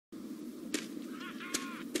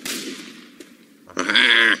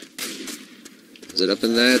Is it up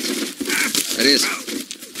in that? That is.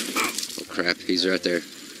 Oh crap, he's right there.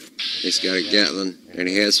 He's got a Gatling, and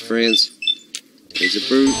he has friends. He's a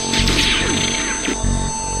brute.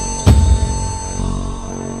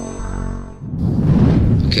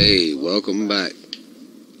 Okay, welcome back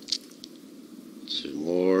to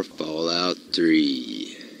more Fallout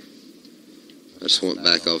 3. I just went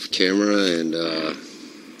back off camera and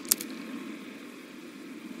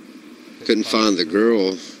couldn't find the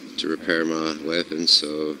girl to repair my weapon,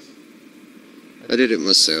 so I did it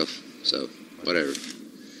myself, so whatever.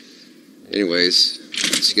 Anyways,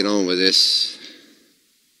 let's get on with this.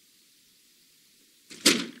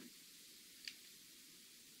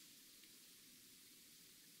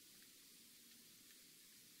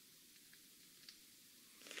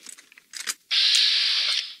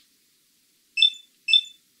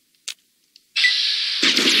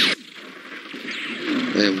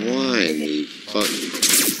 Man, why in the fuck?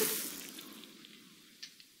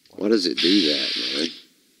 Why does it do that, man?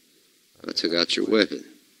 I took out your weapon.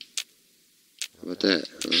 How about that,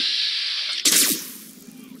 huh?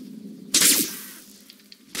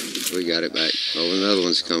 We got it back. Oh, another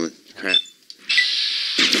one's coming. Crap.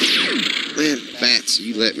 Man, bats,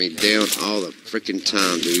 you let me down all the freaking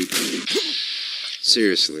time, dude.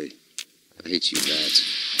 Seriously. I hate you, bats.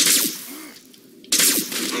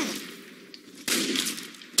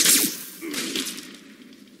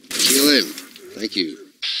 Kill him. Thank you.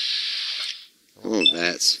 Come on,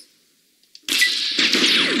 bats.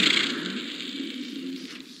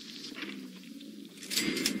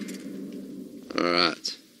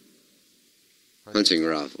 Alright. Hunting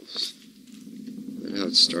rifles. Maybe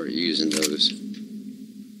I'll start using those.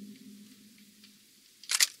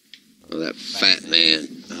 Oh, that fat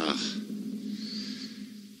man.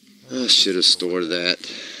 I should have stored that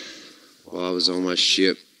while I was on my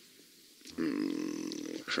ship.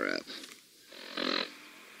 Crap.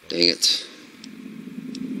 Dang it.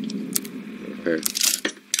 Repair.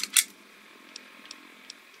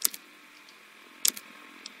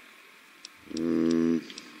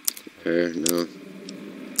 Repair, no.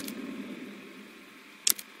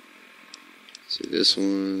 See this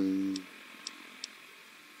one.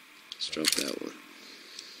 Let's drop that one.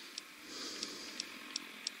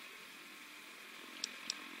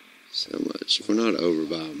 So much. We're not over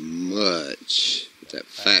by much with that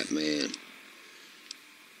fat man.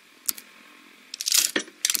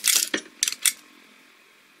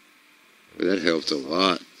 Well, that helped a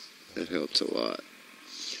lot. That helped a lot.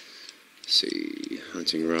 Let's see,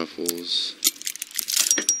 hunting rifles.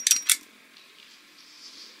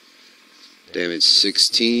 Damage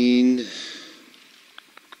 16.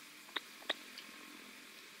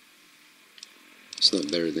 It's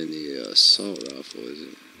not better than the assault rifle, is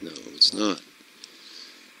it? No, it's not.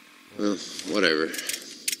 Well, whatever.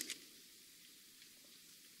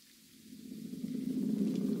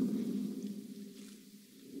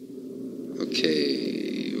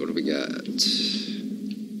 Okay, what do we got?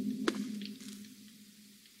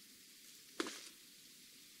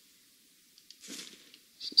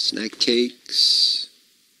 Some snack cakes.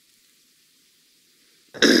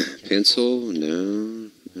 Pencil? No.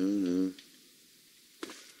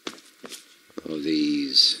 All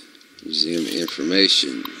these museum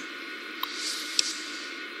information.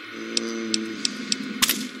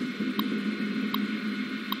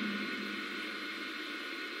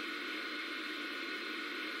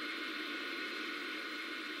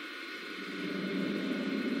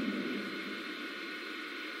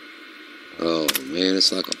 Oh man,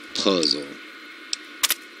 it's like a puzzle.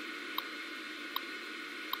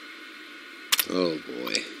 Oh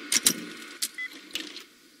boy.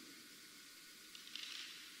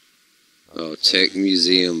 Oh, Tech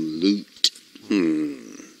Museum loot.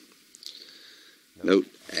 Note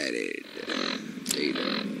added.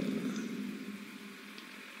 Data.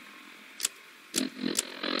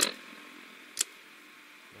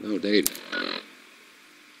 No data.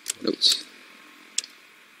 Notes.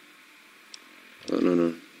 Oh,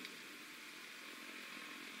 no.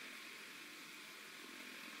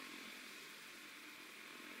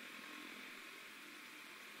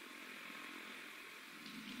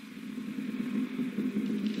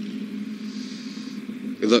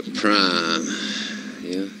 Good luck, Prime.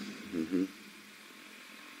 Yeah.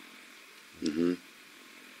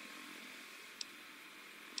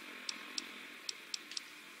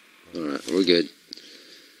 Alright, we're good.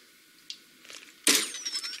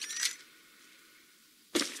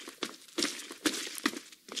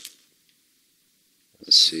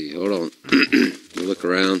 Let's see, hold on. We'll look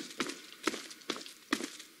around.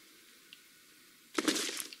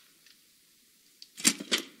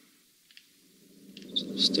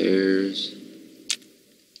 Stairs.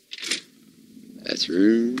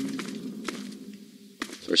 Bathroom.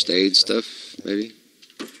 First aid stuff, maybe.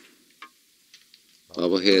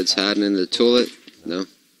 Bobbleheads hiding in the toilet. No.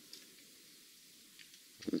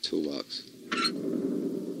 The toolbox.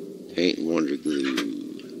 Paint and wonder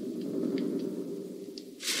glue.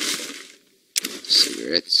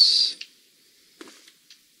 Cigarettes.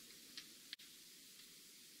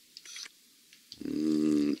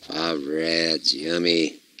 5 rads,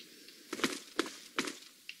 yummy.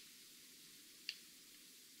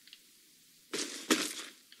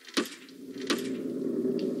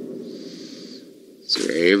 Is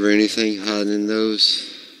there ever anything hiding in those?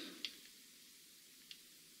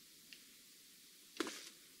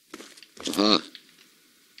 Aha.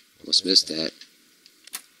 Almost missed that.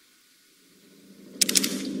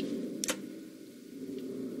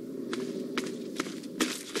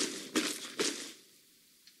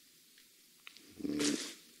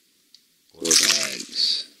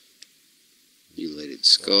 Mutilated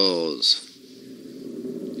skulls.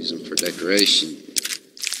 Use them for decoration.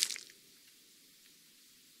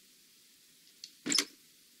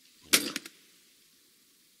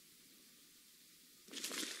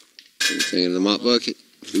 Anything in the mop bucket?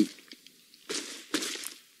 Oop.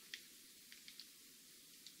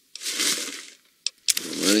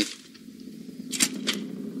 No money.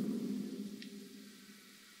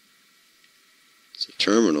 It's a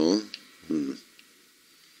terminal.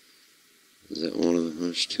 Is that one of them?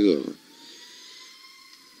 There's 2 of them.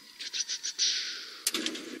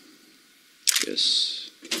 Yes.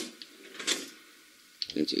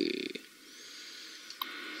 Empty.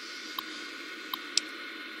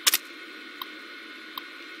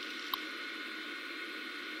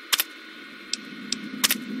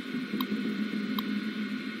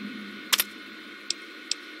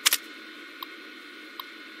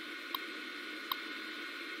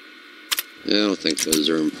 Yeah, I don't think those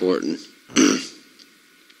are important.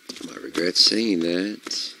 I regret saying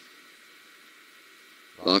that.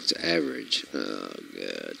 Locked average. Oh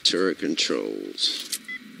god. Turret controls.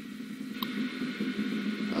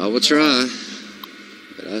 I will try,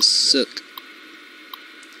 but I suck.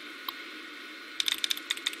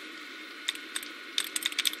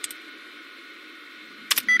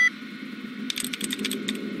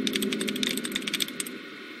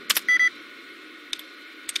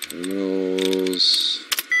 Terminals.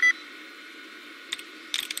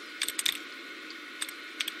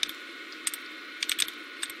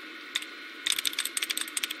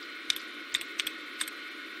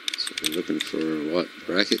 So we're looking for what?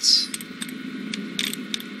 Brackets?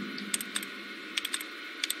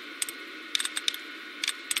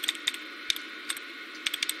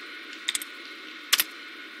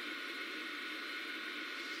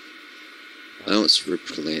 Balance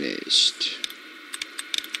replenished.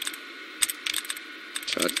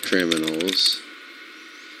 Tried criminals.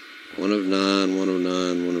 1 of 9, 1 of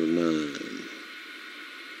 9, 1 of 9.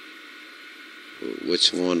 Well,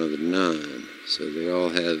 which one of the 9? So they all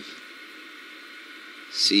have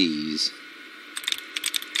C's.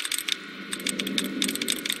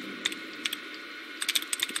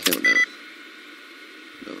 Countdown.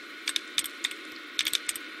 No.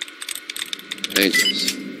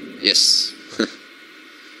 Angels. Yes.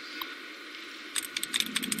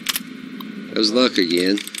 That was luck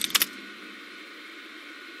again.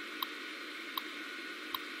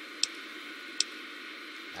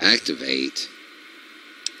 Activate.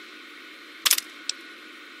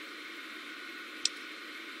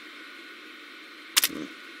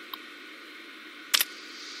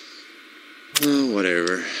 Oh,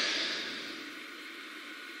 whatever.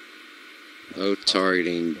 No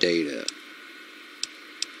targeting data.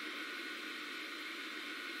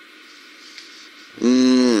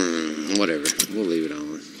 Whatever. We'll leave it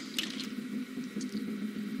on.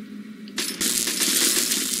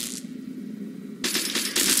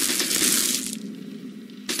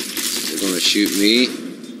 They're gonna shoot me.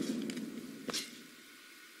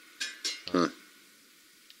 Huh.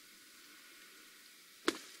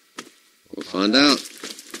 We'll find out.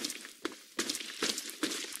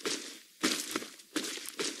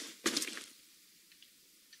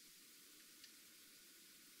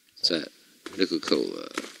 What's that? Coca-Cola.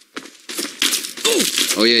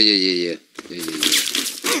 Oh, yeah.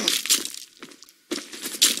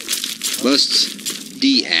 Must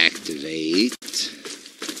deactivate.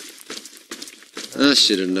 I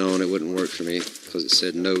should have known it wouldn't work for me because it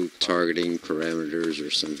said no targeting parameters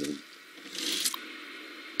or something.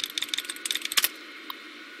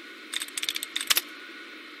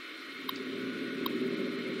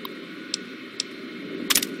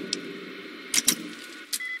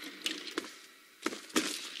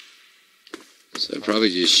 So it probably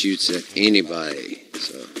just shoots at anybody.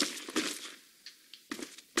 So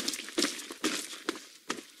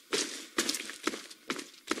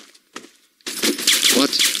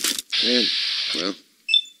what? Man, well,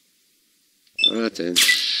 all right then.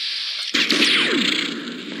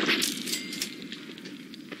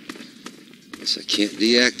 Guess I can't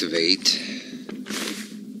deactivate.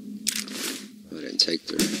 I didn't take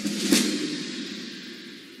their.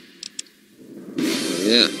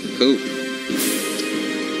 Yeah, cool.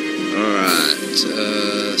 Alright,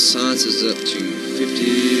 science is up to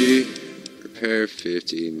 50, repair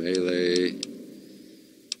 50, melee.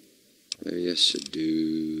 Maybe I should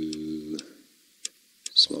do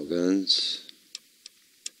small guns.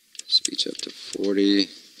 Speech up to 40.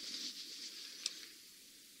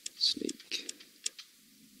 Sneak.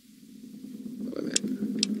 Oh, wait a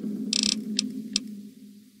minute.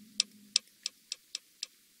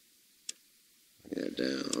 Yeah,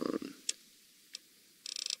 down.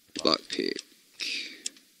 Lockpick.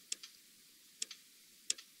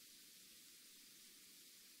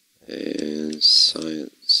 And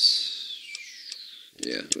science.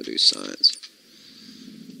 Yeah, we'll do science.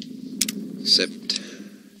 Except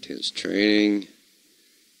intense training.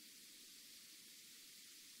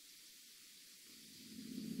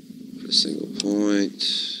 For a single point.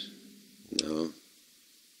 No.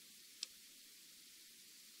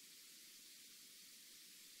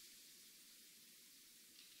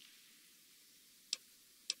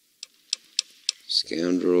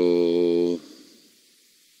 Scoundrel.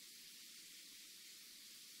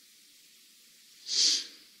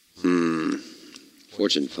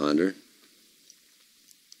 Fortune finder.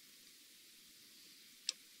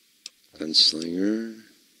 Gunslinger.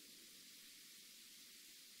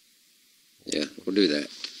 Yeah, we'll do that.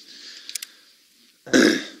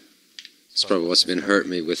 It's probably what's been hurting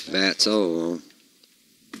me with VATS all along.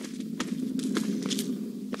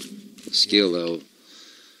 Skill level.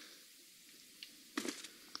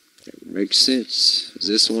 That would make sense. Is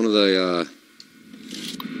this one of the,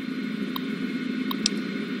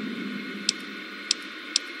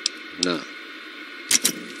 no.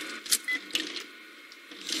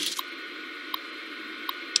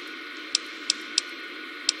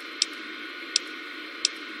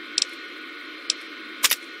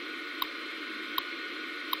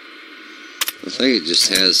 I think it just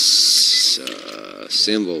has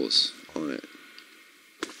symbols on it.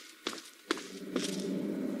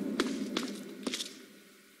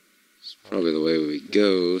 It's probably the way we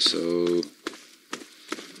go, so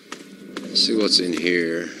let's see what's in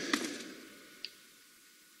here.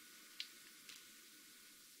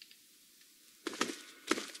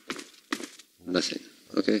 Nothing.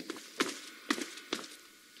 Okay.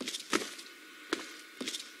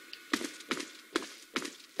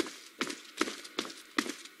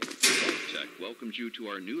 Welcomes you to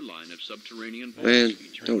our new line of subterranean Man,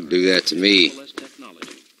 don't do that to me.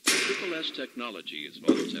 Triple S technology is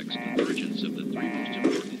Vault-Tec's convergence of the three most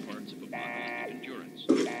important parts of apocalyptic endurance: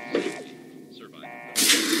 safety, survival.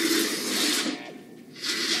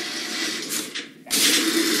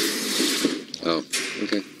 Oh,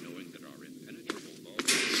 okay. Knowing that our impenetrable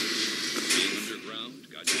vaults, being underground,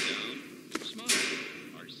 got you down. Smile.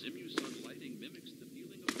 Our Simusun lighting mimics the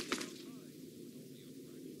feeling of being outside.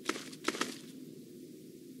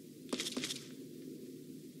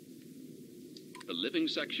 The living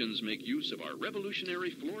sections make use of our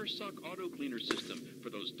revolutionary floor suck auto cleaner system for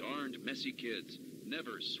those darned messy kids.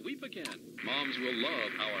 Never sweep again. Moms will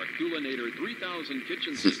love how our Culinator 3000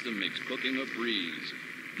 kitchen system makes cooking a breeze.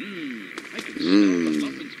 I can smell the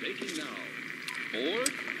muffins baking now.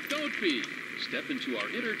 Bored? Don't be. Step into our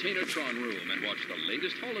Entertainatron room and watch the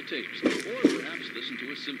latest holotapes, or perhaps listen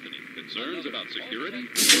to a symphony. Concerns about security?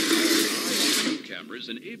 Our IQ cameras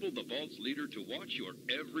enable the Vault's leader to watch your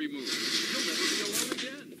every move. You'll never be alone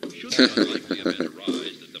again. Should the unlikely event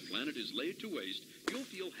arise that the planet is laid to waste, you'll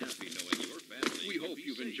feel happy knowing your family. We hope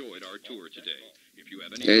you've enjoyed our tour today. If you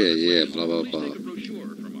have any questions, blah, blah, please blah. take a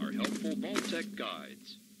brochure from our helpful Vault-Tec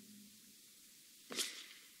guides.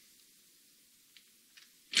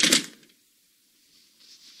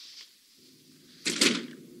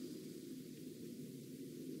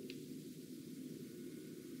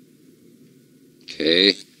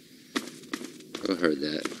 Okay. I heard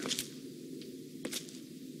that.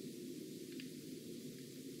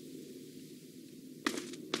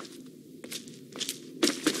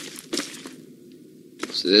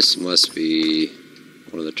 So this must be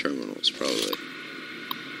one of the terminals, probably.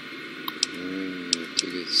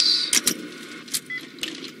 Tickets.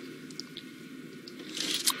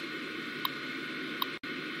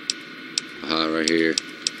 Aha, right here.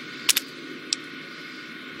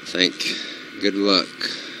 I think Good luck.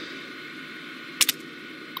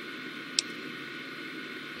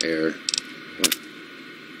 Error. What?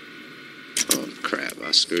 Oh crap,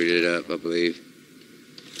 I screwed it up, I believe.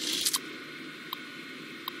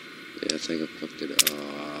 Yeah, I think I fucked it up.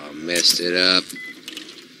 Oh, I messed it up.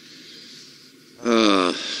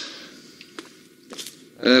 Oh.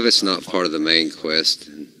 If it's not part of the main quest,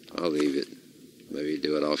 then I'll leave it. Maybe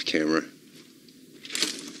do it off camera.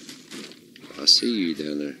 I see you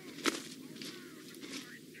down there.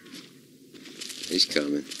 He's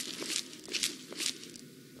coming.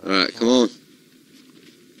 Alright, come on.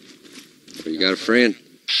 Oh, you got a friend?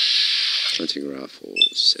 Hunting rifle,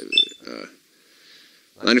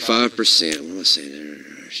 95%. What am I saying there?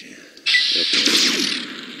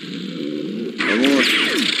 One more.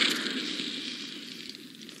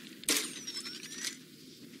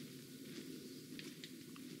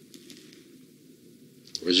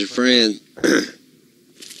 Where's your friend?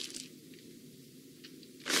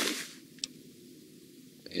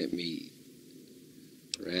 Hit me.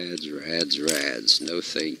 Rads. No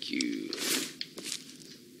thank you.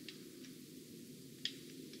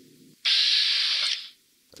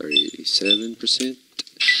 $37%.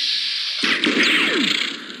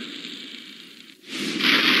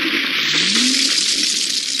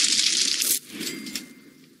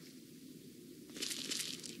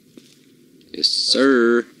 Yes,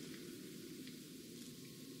 sir.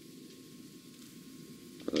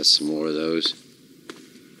 Oh, that's some more of those.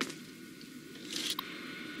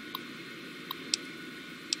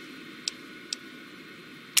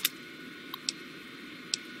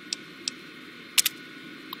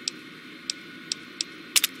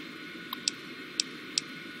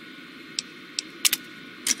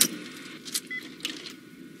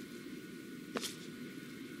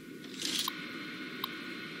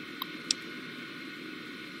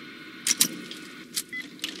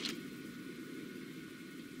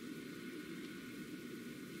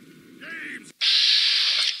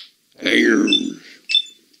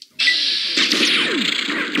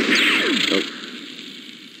 Nope.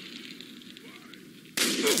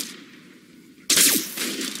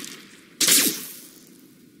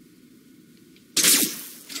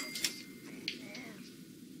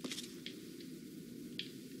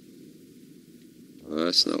 Well,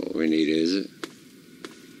 that's not what we need, is it?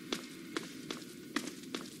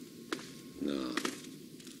 No.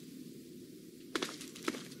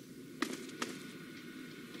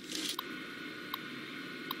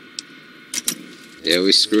 Yeah,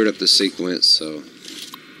 we screwed up the sequence, so...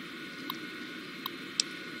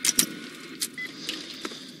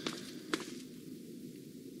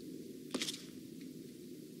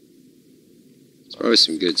 It's probably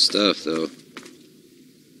some good stuff, though.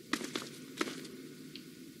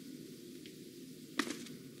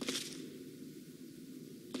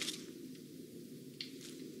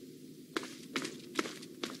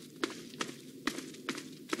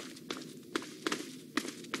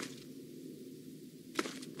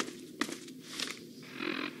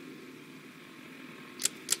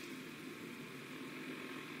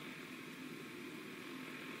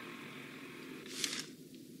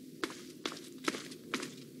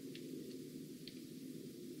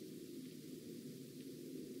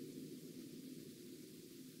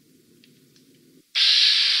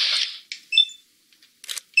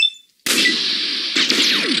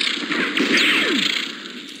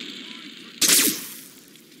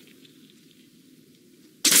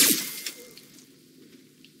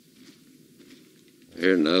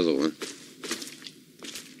 Here's another one.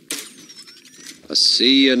 I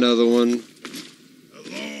see another one.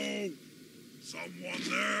 Hello? Someone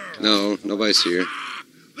there? No, nobody's here. Ah,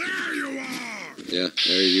 there you are! Yeah,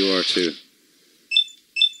 there you are too.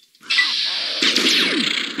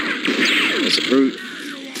 That's a brute. There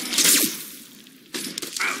you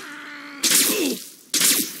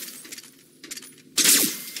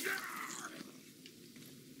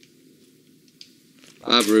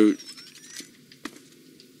are! Bye, brute.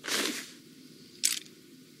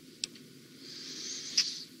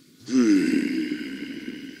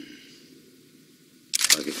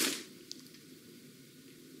 Okay.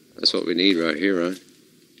 That's what we need right here, right?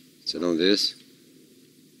 Is it on this?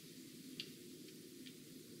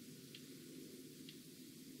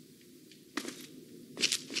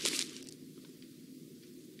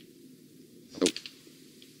 Nope.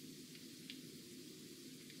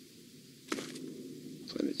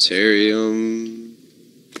 Planetarium.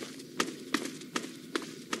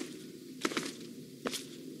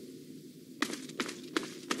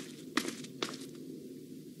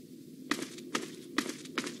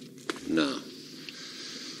 No.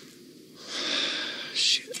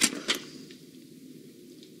 Shit.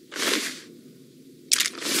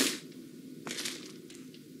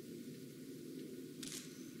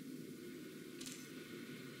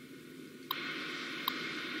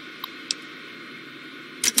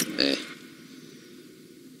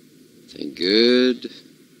 Thank good.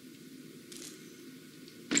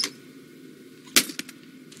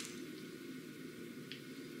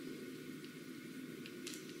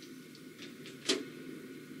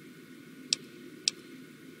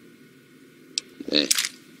 Eh.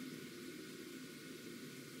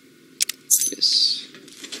 Yes.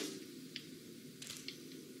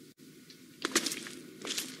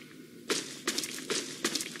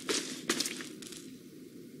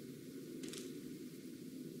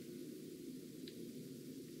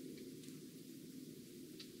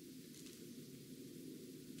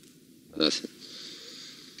 Nothing.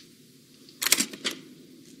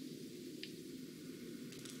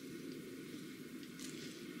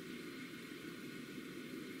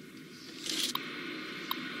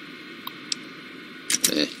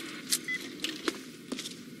 Eh.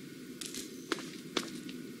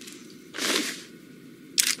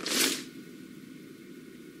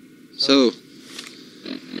 So,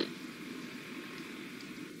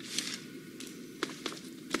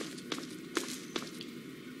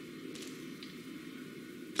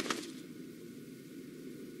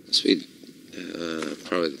 sweet,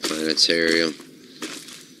 probably the planetarium.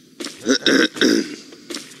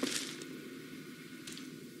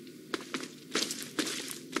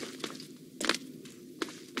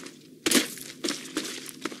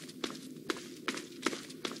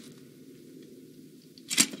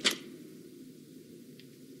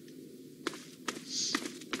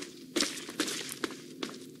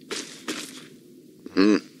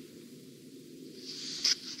 Hmm.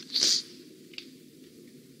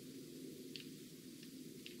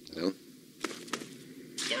 No.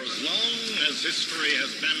 For as long as history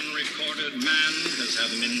has been recorded, man has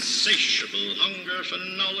had an insatiable hunger for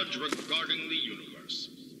knowledge regarding the universe.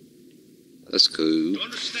 That's cool. To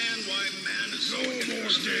understand why man is so No more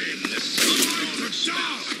interested in games. this Time unknown to expanse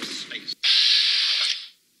die. of space.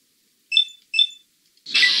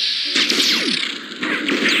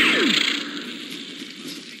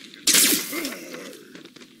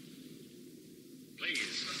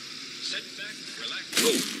 Please, sit back, relax.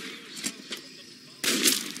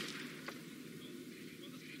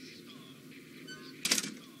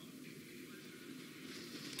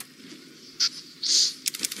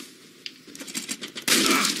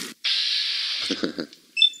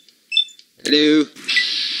 Hello.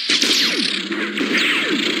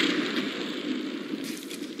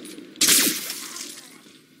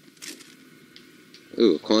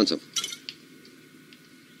 Ooh, quantum.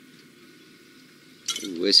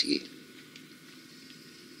 Ooh, whiskey.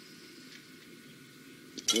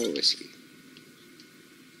 More whiskey.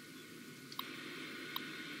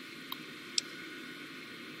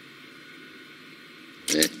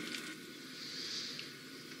 Eh.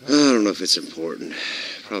 I don't know if it's important.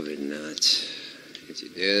 Probably not. Into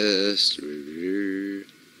this.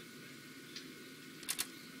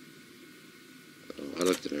 Oh, I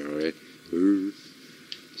looked at it alright.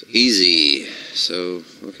 So easy. So,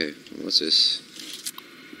 okay. What's this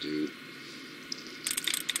do?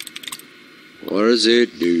 What does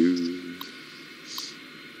it do?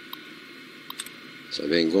 So I've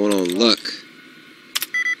been going on luck.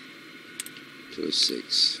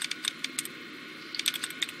 206.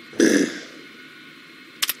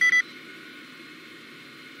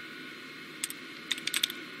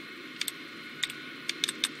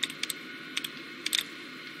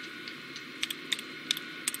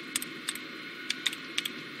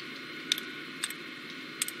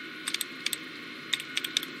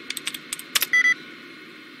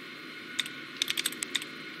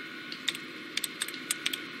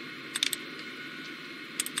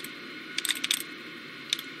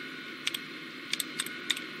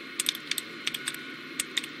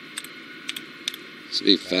 This would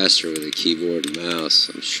be faster with a keyboard and mouse,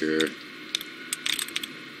 I'm sure.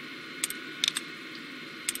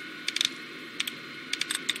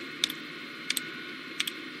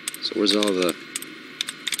 So where's all the...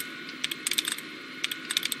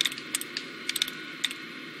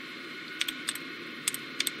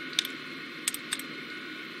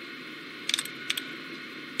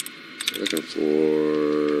 Looking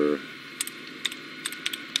for...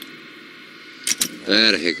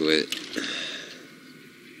 Ah, the heck with it.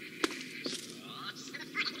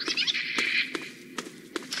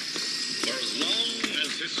 For as long as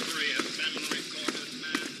history has been recorded,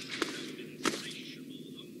 man has had an insatiable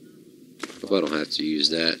hunger. Hope I don't have to use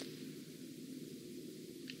that.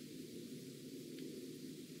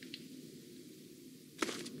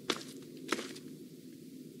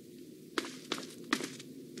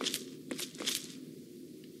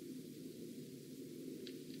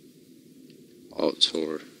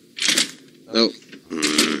 Alt-Tor. Nope.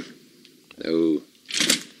 No.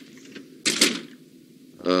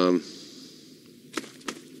 Um,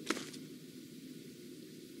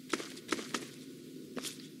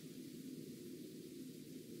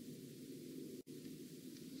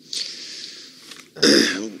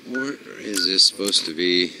 where is this supposed to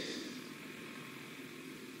be?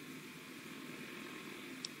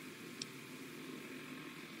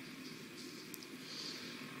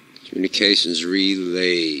 Communications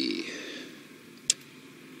relay.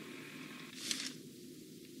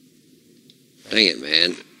 Dang it,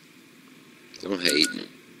 man. Don't hate.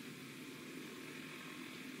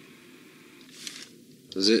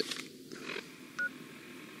 Is it?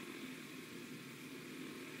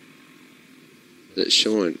 Is it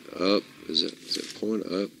showing up? Is it pulling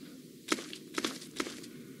up?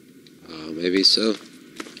 Maybe so.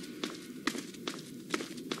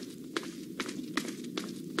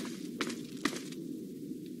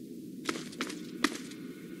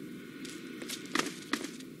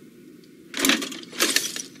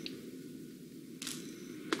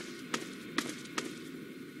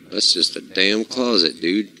 That's just a damn closet,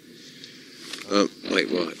 dude. Wait,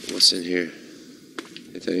 what? What's in here?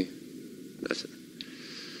 Anything? Nothing.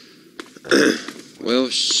 Well,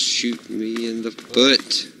 shoot me in the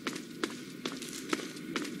foot.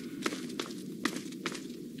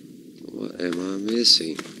 What am I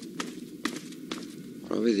missing?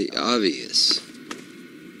 Probably the obvious.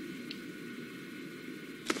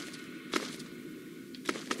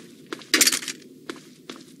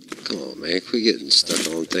 Come on, man. Quit getting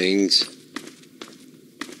stuck on things.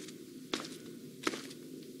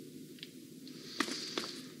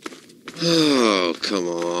 Oh, come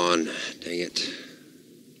on. Dang it.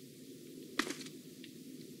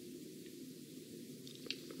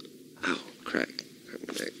 Ow, crack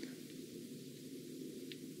my neck.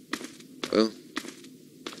 Well,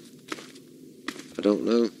 I don't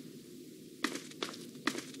know.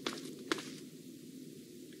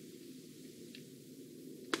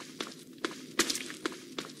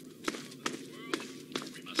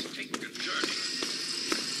 We must take a journey.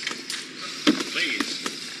 Please,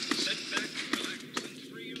 sit back, relax, and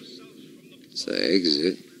free yourself from the... It's the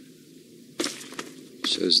exit.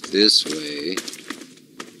 Shows this way.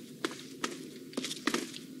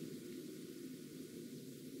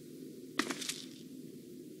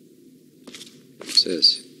 What's this?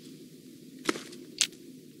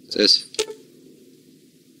 What's this?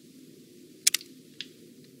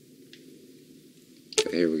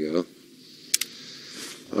 Okay, here we go.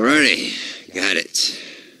 Alrighty, got it.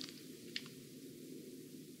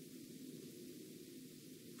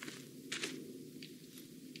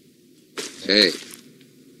 Okay.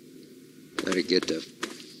 Gotta get the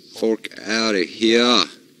fork out of here.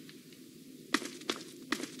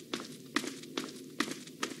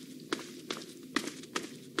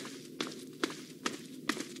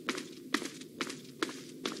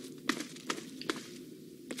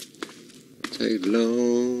 Take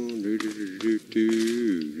long,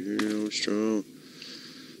 strong.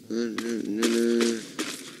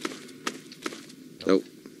 Nope.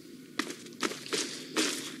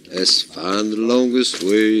 Let's find the longest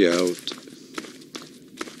way out.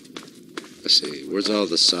 Let's see, where's all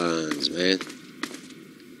the signs, man?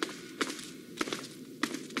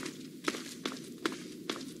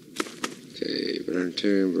 Okay,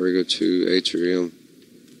 Planetarium, Virgo 2, Atrium.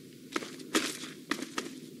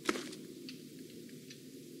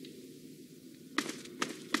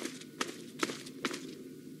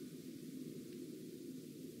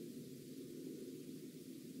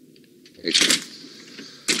 Atrium.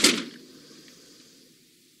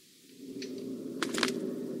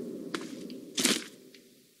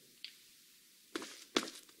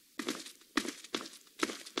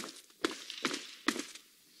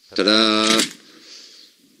 Ta-da!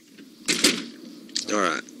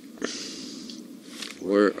 Alright.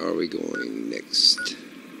 Where are we going next?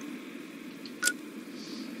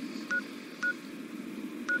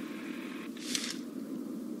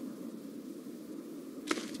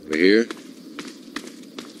 Over here?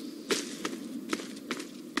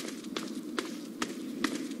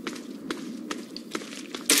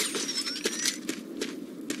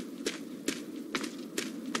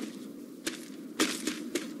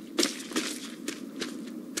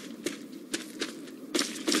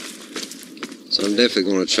 So I'm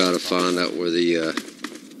definitely going to try to find out where the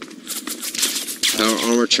power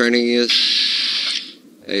armor training is.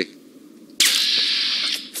 Hey.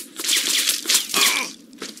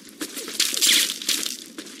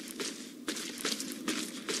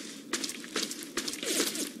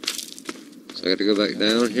 So I got to go back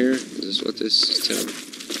down here? Is this what this is telling me?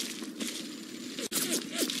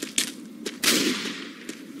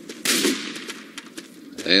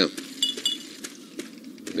 Damn.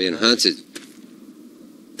 Being hunted.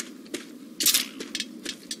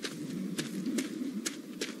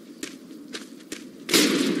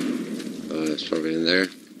 Oh, it's probably in there.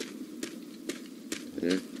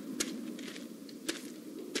 Yeah.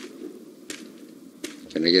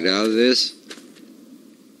 Can I get out of this?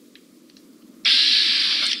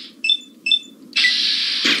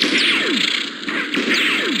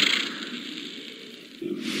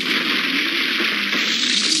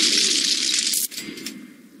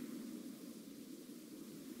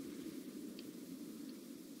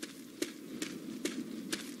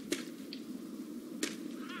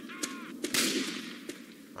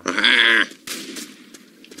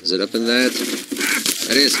 Is it up in that?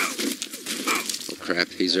 That is. Oh crap,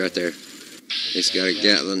 he's right there. He's got a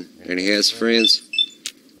Gatling, and he has friends.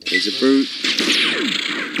 He's a brute.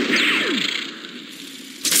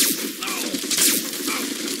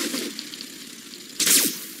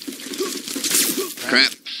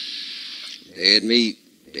 Crap. Dead meat.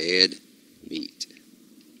 Dead meat.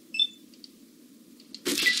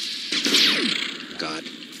 God.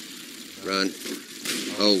 Run.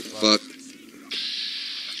 Oh, fuck.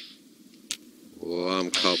 Oh, I'm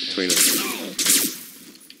caught between them.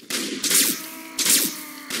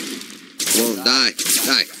 Come on, die.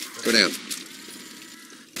 Die. Go down.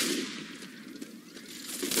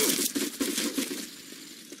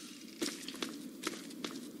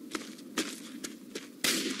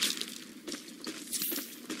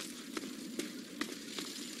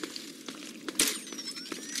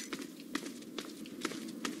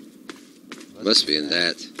 Must be in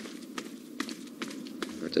that.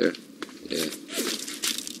 Right there. Yeah.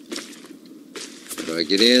 How do I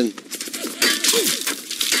get in?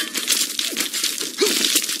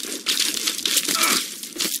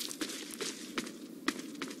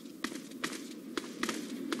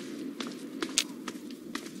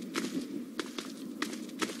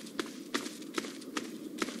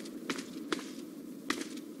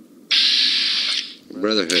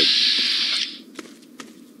 Brotherhood.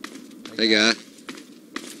 Hey, guy.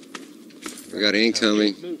 We got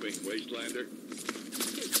incoming. Moving, Wastelander.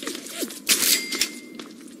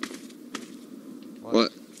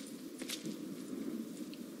 What?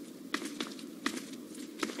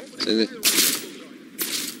 Is it?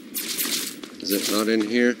 Is it not in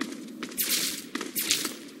here?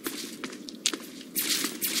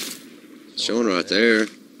 It's showing right there.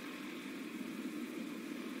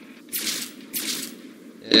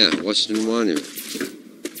 Yeah, Washington Monument.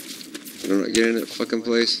 Can I not get in that fucking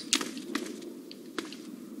place?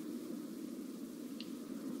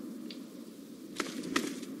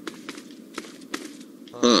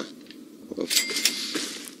 Huh. Well,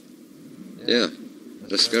 yeah,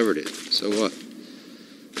 discovered it. So what?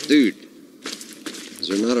 Dude, is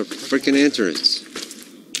there not a freaking entrance?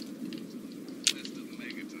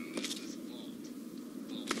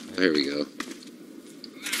 There we go.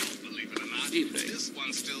 This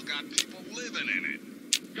one's still got people living in it.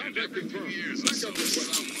 And every few years or so,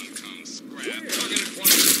 someone comes scrap.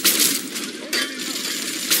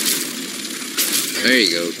 There you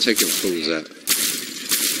go, taking fools out.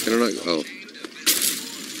 Can I not go? Oh.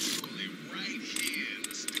 Right here in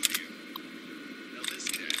the studio. Now this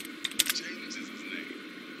cat, James is his name.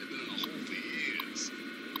 They've been in a hole for years.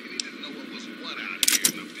 He didn't know what was what out here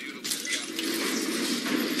in the beautiful capital.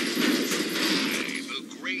 The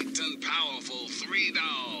great and powerful Three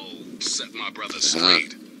Dogs set my brother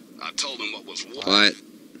straight. I told him what was what. Quiet.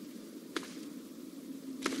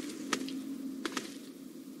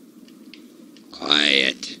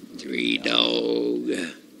 Quiet. Three Dog.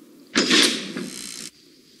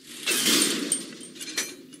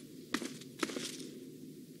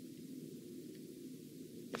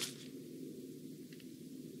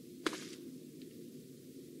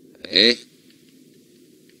 Hey?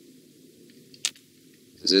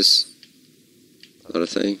 Is this not a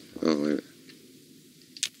thing? Oh, wait a minute.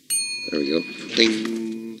 There we go. Ding!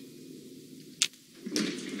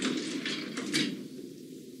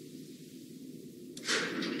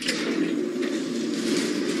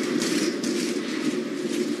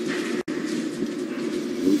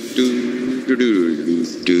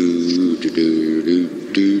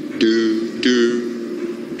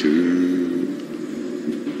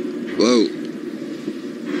 Whoa.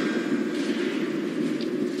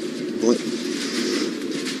 What?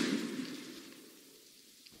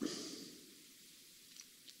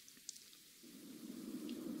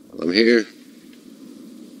 I'm here.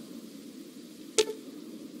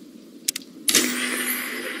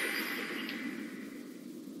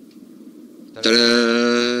 Ta-da!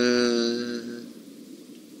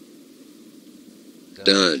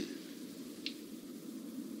 Done.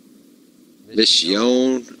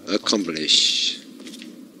 Mission accomplished.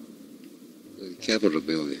 The Capitol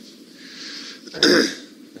building.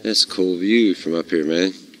 That's a cool view from up here,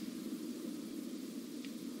 man.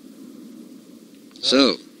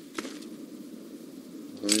 So,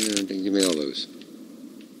 oh yeah, then give me all those.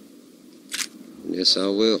 Yes, I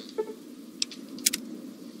will.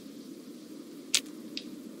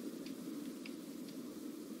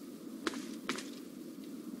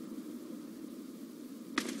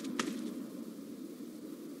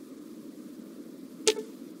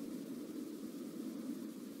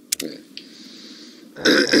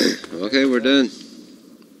 Okay, we're done.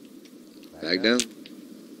 Back down.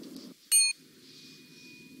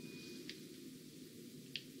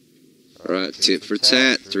 Alright, tit for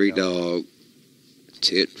tat, 3 dog.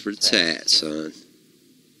 Tit for tat, son.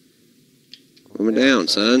 Put me down,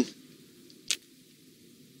 son.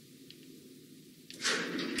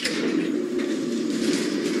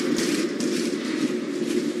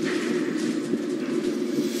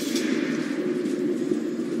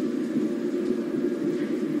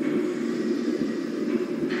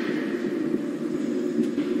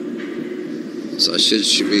 So I should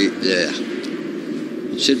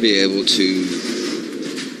be able to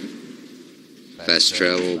fast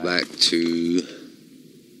travel back to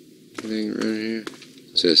anything around here.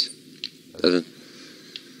 What's this? Doesn't.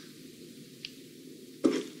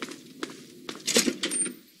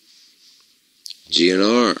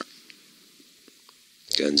 GNR.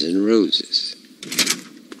 Guns N' Roses.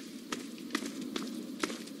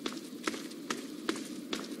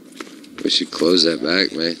 We should close that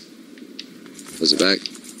back, man. Close it back.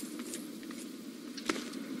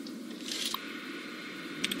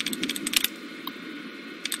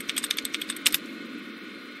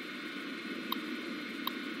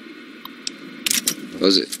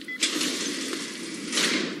 Close it.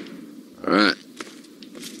 Alright.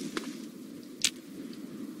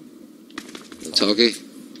 No talkie.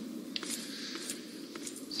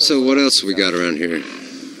 So what else we got around here?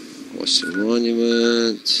 Washington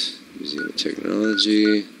Monument. Museum of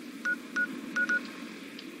Technology.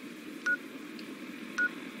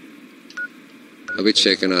 I'll be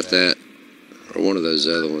checking out that, or one of those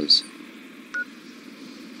other ones.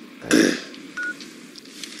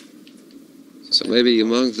 So maybe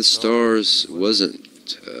Among the Stars wasn't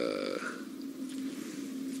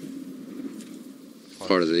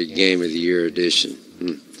part of the Game of the Year edition.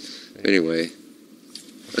 Anyway,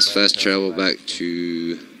 let's fast travel back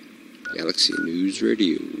to Galaxy News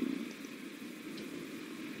Radio.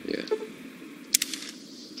 Yeah.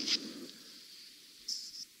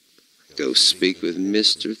 Go speak with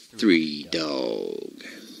Mr. 3 Dog.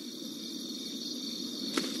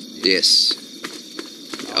 Yes.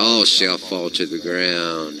 All shall fall to the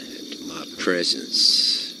ground at my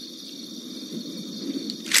presence.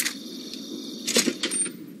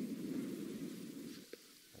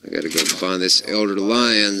 I gotta go find this Elder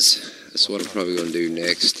Lyons. That's what I'm probably gonna do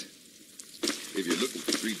next. If you're looking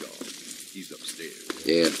for 3 Dog, he's upstairs.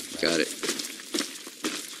 Yeah, got it.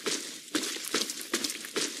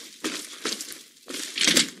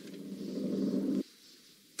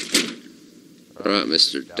 Alright,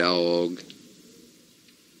 Mr. Dog.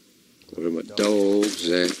 Where my dogs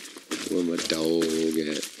at? Where my dog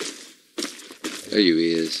at? There you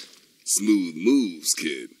is. Smooth moves,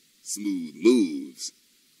 kid. Smooth moves.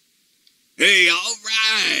 Hey, all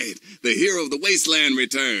right! The hero of the wasteland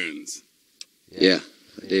returns. Yeah,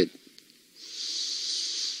 I did.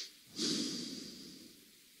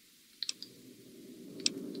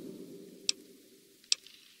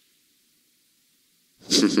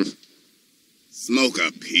 Smoke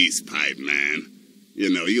a peace pipe, man. You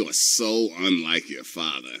know, you are so unlike your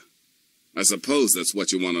father. I suppose that's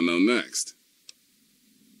what you want to know next.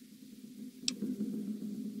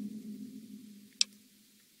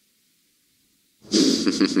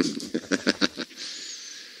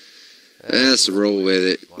 Let's roll with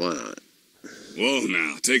it. Why not? Whoa,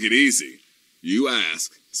 now, take it easy. You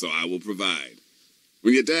ask, so I will provide.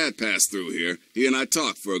 When your dad passed through here, he and I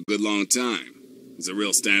talked for a good long time. He's a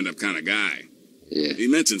real stand-up kind of guy. Yeah. He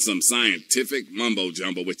mentioned some scientific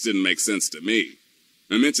mumbo-jumbo which didn't make sense to me.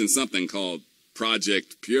 I mentioned something called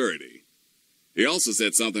Project Purity. He also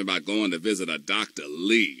said something about going to visit a Dr.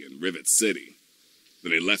 Lee in Rivet City.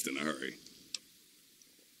 Then he left in a hurry.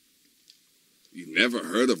 You've never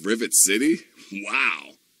heard of Rivet City?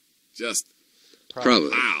 Wow. Just Probably.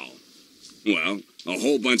 wow. Well, a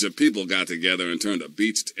whole bunch of people got together and turned a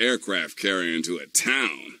beached aircraft carrier into a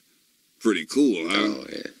town. Pretty cool, huh? Oh,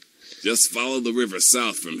 yeah. Just follow the river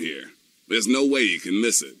south from here. There's no way you can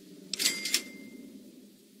miss it.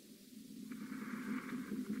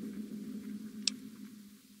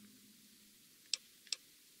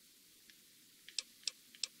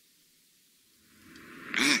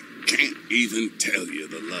 even tell you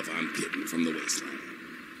the love I'm getting from the waistline.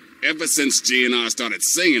 Ever since GNR started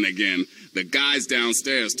singing again, the guys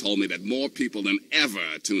downstairs told me that more people than ever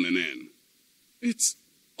are tuning in. It's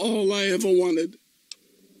all I ever wanted.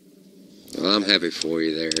 Well, I'm happy for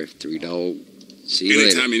you there, Three Dog. See you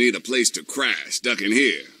later. Anytime you need a place to crash, duck in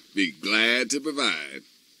here. Be glad to provide.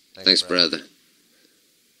 Thanks, brother.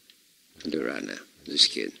 I'll do it right now.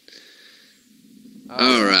 Just kidding.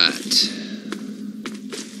 All right.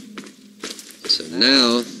 So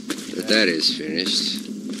now that that is finished,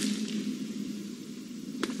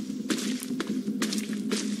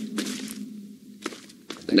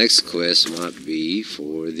 the next quest might be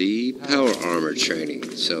for the power armor training.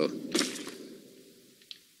 So I'm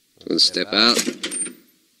going to step out.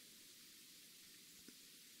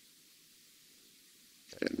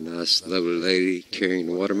 Got a nice, lovely lady carrying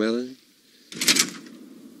the watermelon.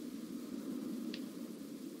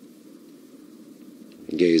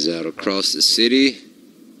 And gaze out across the city.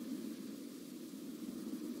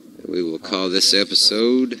 And we will call this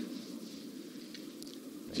episode.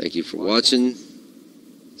 Thank you for watching.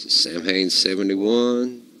 This is Sam Haynes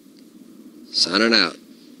 71 signing out.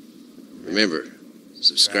 Remember,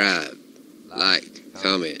 subscribe, like,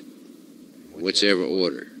 comment, whichever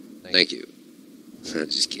order. Thank you.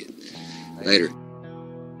 Just kidding. Later.